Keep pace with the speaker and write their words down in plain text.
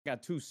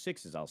Got 2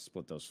 6s. I'll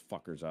split those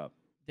fuckers up.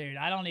 Dude,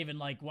 I don't even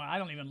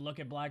look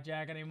at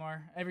blackjack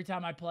anymore. Every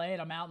time I play it,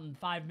 I'm out in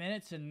 5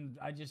 minutes, and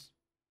I just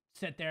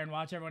sit there and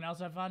watch everyone else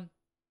have fun.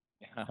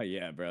 Oh,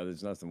 yeah, bro.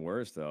 There's nothing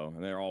worse, though.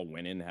 And they're all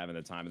winning, having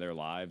the time of their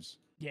lives.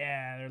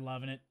 Yeah, they're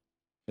loving it.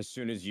 As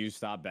soon as you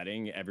stop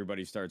betting,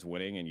 everybody starts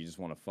winning, and you just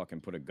want to fucking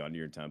put a gun to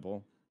your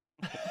temple.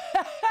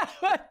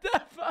 What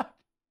the fuck?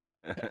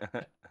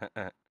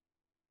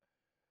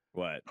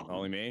 What?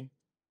 Only me?